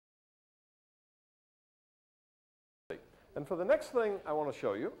And for the next thing I want to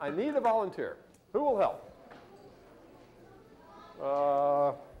show you, I need a volunteer. Who will help?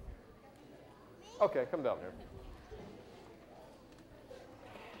 Okay, come down here.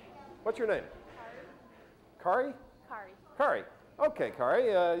 What's your name? Kari. Kari? Kari. Okay,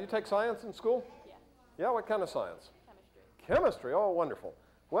 Kari. You take science in school? Yeah. Yeah, what kind of science? Chemistry. Chemistry, oh, wonderful.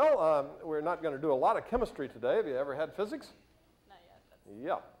 Well, we're not going to do a lot of chemistry today. Have you ever had physics? Not yet.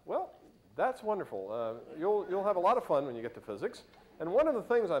 Yeah, well, that's wonderful. You'll have a lot of fun when you get to physics. And one of the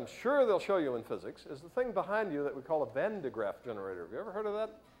things I'm sure they'll show you in physics is the thing behind you that we call a Van de Graaff generator. Have you ever heard of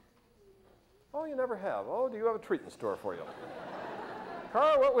that? Oh, you never have. Oh, do you have a treat in store for you?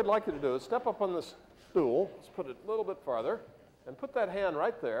 Carl, what we'd like you to do is step up on this stool. Let's put it a little bit farther. And put that hand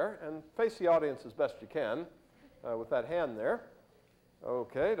right there and face the audience as best you can with that hand there.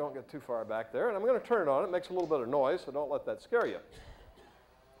 Okay, don't get too far back there. And I'm going to turn it on. It makes a little bit of noise, so don't let that scare you.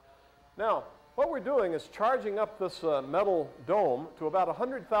 Now, what we're doing is charging up this metal dome to about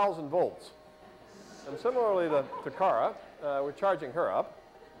 100,000 volts. And similarly to Kara, we're charging her up.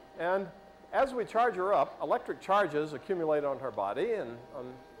 And as we charge her up, electric charges accumulate on her body and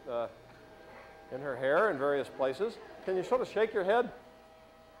in her hair in various places. Can you sort of shake your head?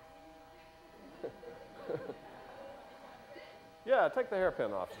 Yeah, take the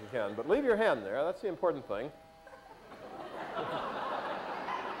hairpin off if you can, but leave your hand there. That's the important thing.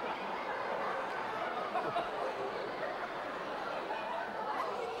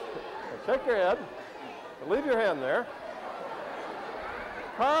 Shake your head, but leave your hand there.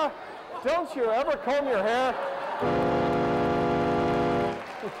 Huh? Don't you ever comb your hair?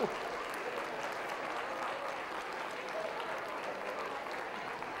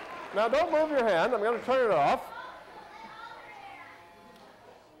 Now don't move your hand. I'm going to turn it off.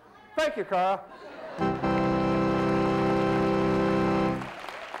 Thank you, Cara.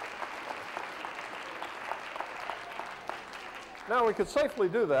 Now we could safely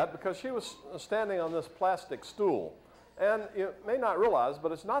do that because she was standing on this plastic stool. And you may not realize,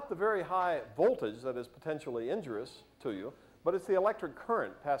 but it's not the very high voltage that is potentially injurious to you, but it's the electric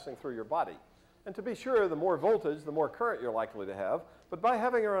current passing through your body. And to be sure, the more voltage, the more current you're likely to have. But by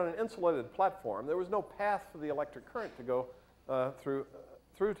having her on an insulated platform, there was no path for the electric current to go through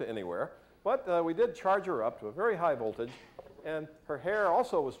to anywhere. But we did charge her up to a very high voltage, and her hair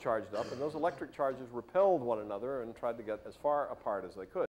also was charged up, and those electric charges repelled one another and tried to get as far apart as they could.